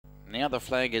Now the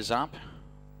flag is up.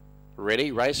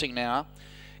 Ready, racing now.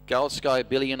 Gold Sky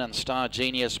Billion and Star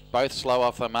Genius both slow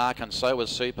off the mark, and so was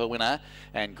Super Winner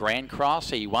and Grand Cross.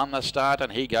 He won the start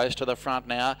and he goes to the front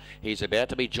now. He's about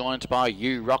to be joined by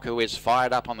U Rock, who is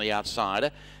fired up on the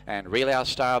outside, and Real Our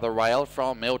Star the rail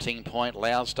from Melting Point,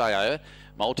 Lausdeo.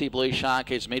 Multi Blue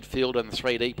Shark is midfield and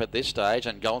 3 deep at this stage,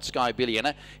 and Gold Sky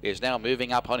Billion is now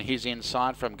moving up on his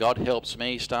inside from God Helps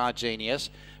Me, Star Genius.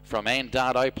 From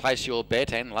Andado, Place Your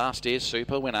Bet, and last is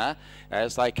Super Winner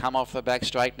as they come off the back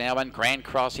straight now, and Grand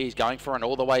Cross, he's going for an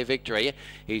all-the-way victory.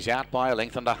 He's out by a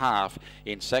length and a half.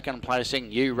 In second placing,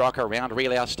 New Rock around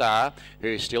Real Our Star,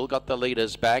 who's still got the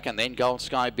leaders back, and then Gold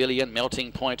Sky Billion.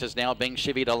 Melting Point is now being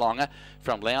chivied along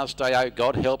from Lausdeo,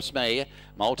 God Helps Me,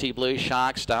 Multi Blue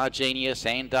Shark, Star Genius,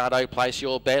 Andado, Place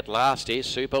Your Bet. Last is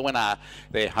Super Winner.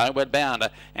 They're homeward bound,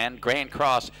 and Grand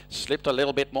Cross slipped a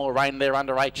little bit more rain there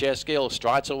under HS Gill.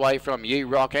 Strides away from U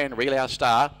Rock and Real Our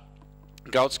Star.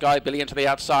 Gold Sky Billion to the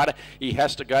outside. He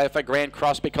has to go for Grand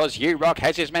Cross because U Rock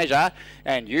has his measure,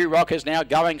 and U Rock is now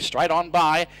going straight on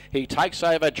by. He takes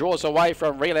over, draws away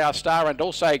from Real Our Star and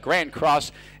also Grand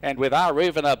Cross, and with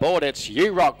R07 aboard, it's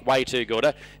U Rock way too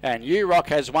good, and U Rock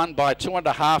has won by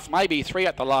 2.5, maybe 3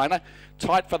 at the line.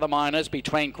 Tight for the minors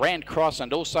between Grand Cross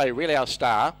and also Real Our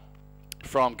Star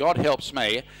from God Helps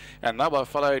Me, and they were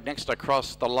followed next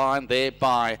across the line there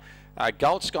by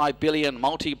Gold Sky Billion,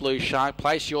 Multi Blue Shark,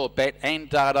 Place Your Bet,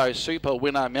 Andado, Super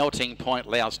Winner, Melting Point,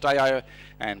 Lausdeo,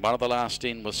 and one of the last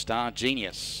in was Star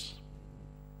Genius.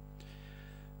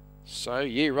 So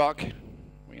U Rock,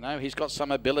 we know he's got some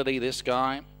ability, this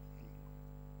guy.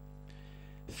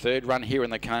 Third run here in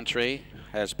the country,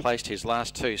 has placed his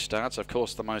last 2 starts. Of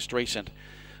course, the most recent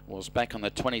was back on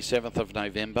the 27th of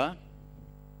November.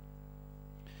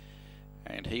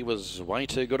 And he was way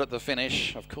too good at the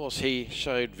finish. Of course, he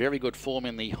showed very good form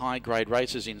in the high-grade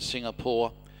races in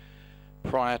Singapore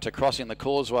prior to crossing the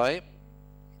causeway.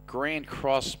 Grand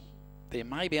Cross, there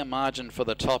may be a margin for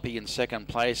the toppy in second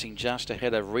placing, just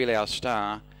ahead of Real Our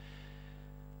Star,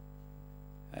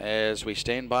 as we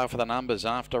stand by for the numbers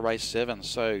after race 7.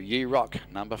 So U Rock,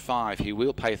 number 5, he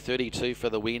will pay 32 for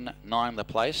the win, 9 the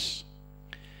place.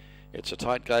 It's a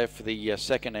tight go for the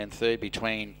second and third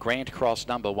between Grand Cross,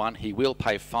 number 1, he will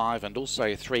pay 5, and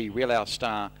also 3, Real Our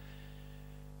Star,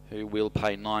 who will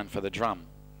pay 9 for the drum.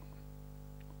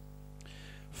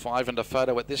 5 into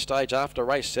photo at this stage after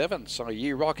race 7. So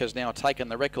U Rock has now taken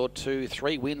the record to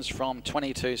 3 wins from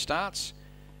 22 starts.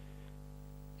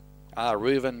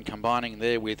 R07 combining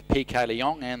there with PK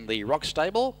Leong and the Rock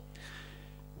Stable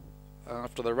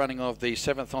after the running of the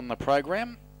 7th on the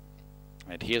program.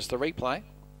 And here's the replay.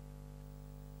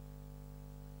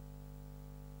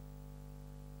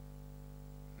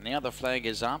 Now the flag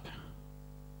is up.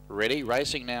 Ready,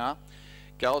 racing now.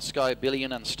 Gold Sky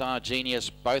Billion and Star Genius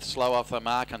both slow off the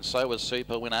mark, and so was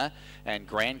Super Winner and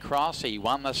Grand Cross. He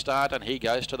won the start and he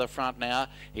goes to the front now.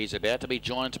 He's about to be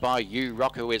joined by U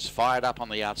Rock, who is fired up on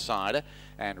the outside,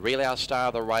 and Real Our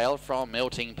Star the rail from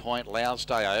Melting Point,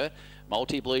 Lausdeo.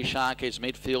 Multi Blue Shark is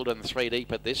midfield and 3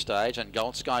 deep at this stage, and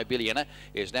Gold Sky Billion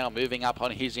is now moving up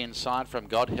on his inside from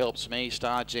God Helps Me,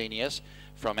 Star Genius.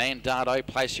 From Andado,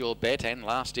 Place Your Bet, and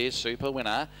last is Super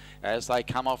Winner as they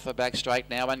come off the back straight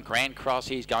now, and Grand Cross,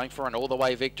 he's going for an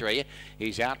all-the-way victory.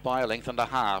 He's out by a length and a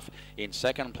half. In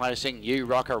second placing, U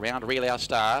Rock around Real Our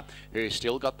Star, who's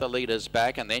still got the leaders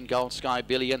back, and then Gold Sky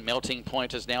Billion. Melting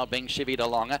Point is now being chivied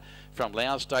along from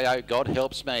Lausdeo, God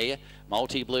Helps Me,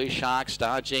 Multi Blue Shark,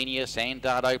 Star Genius,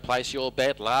 Andado, Place Your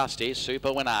Bet. Last is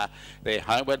Super Winner. They're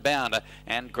homeward bound,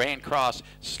 and Grand Cross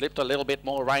slipped a little bit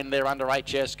more rain there under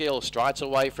HS Gill. Strides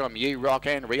away from U Rock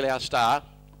and Real Our Star.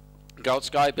 Gold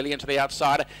Sky Billion to the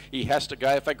outside. He has to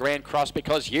go for Grand Cross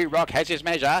because U Rock has his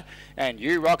measure, and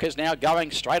U Rock is now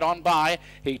going straight on by.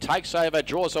 He takes over,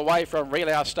 draws away from Real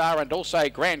Our Star and also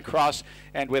Grand Cross,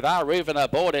 and with R07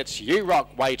 aboard, it's U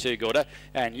Rock way too good,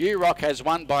 and U Rock has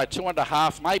won by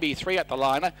 2.5, maybe 3 at the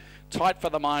line. Tight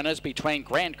for the minors between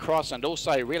Grand Cross and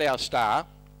also Real Our Star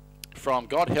from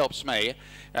God Helps Me,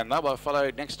 and they were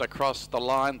followed next across the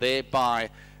line there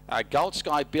by Gold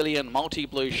Sky Billion, Multi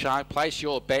Blue Shark, Place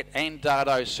Your Bet,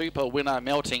 Andado, Super Winner,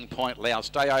 Melting Point,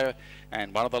 Lausdeo,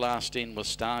 and one of the last in was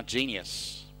Star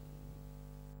Genius.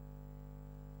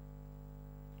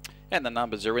 And the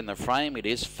numbers are in the frame. It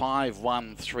is 5,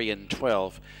 1, 3 and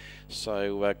 12.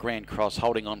 So Grand Cross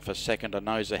holding on for second, a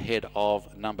nose ahead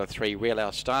of number 3, Real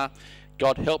Our Star.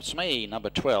 God Helps Me, number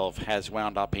 12, has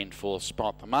wound up in 4th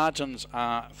spot. The margins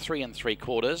are 3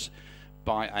 3/4.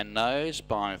 By a nose,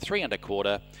 by 3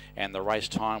 1/4, and the race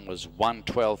time was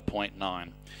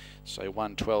 1:12.9. So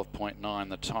 1:12.9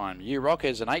 the time. U Rock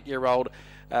is an 8-year-old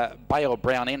Bale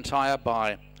Brown Entire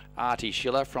by Artie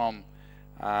Schiller from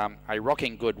A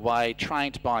Rocking Good Way,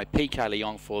 trained by PK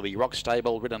Leon for the Rock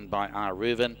Stable, ridden by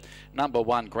R07. Number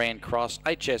 1, Grand Cross,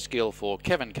 HS Gill for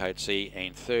Kevin Coatsey,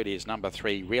 and third is number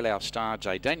 3, Real Our Star,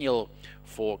 J Daniel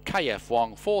for KF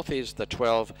Wong. Fourth is the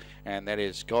 12, and that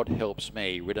is God Helps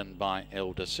Me, ridden by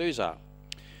El D'Souza.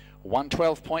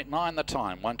 112.9 the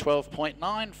time,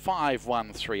 112.9,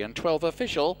 513 and 12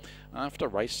 official after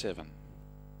race 7.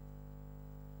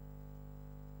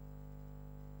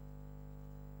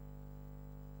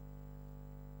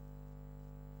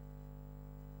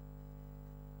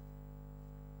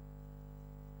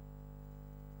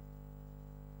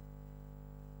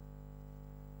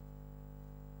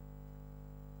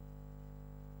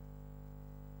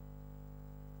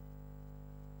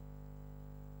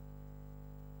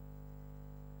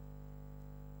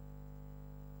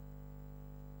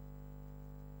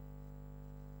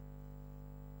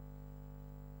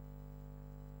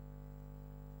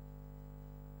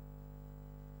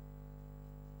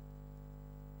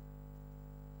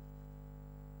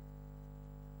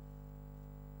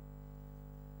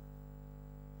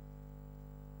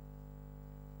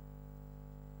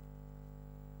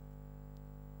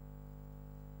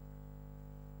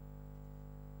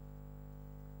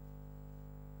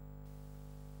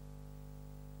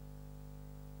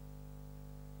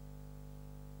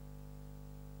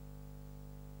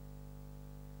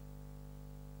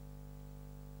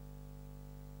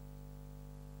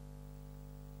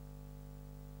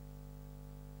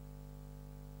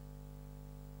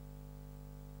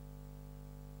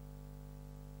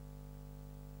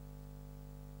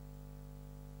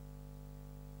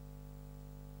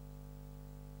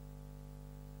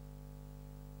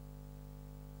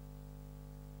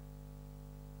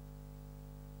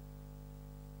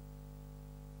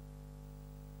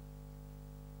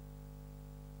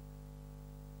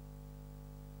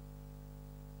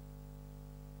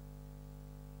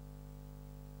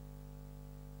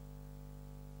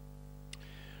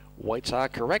 Weights are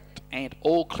correct and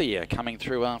all clear. Coming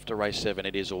through after race 7,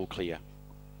 it is all clear.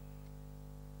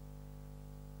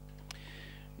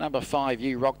 Number 5,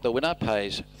 You Rock the Winner,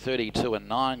 pays 32 and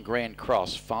 9. Grand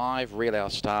Cross 5, Real Our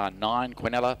Star 9.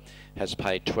 Quinella has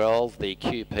paid 12. The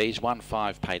QPs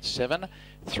 1-5 paid 7.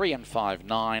 3 and 5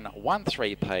 9.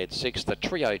 1-3 paid 6. The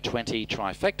Trio 20.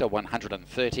 Trifecta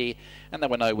 130. And there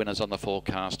were no winners on the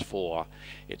forecast 4.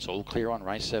 It's all clear on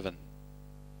race 7.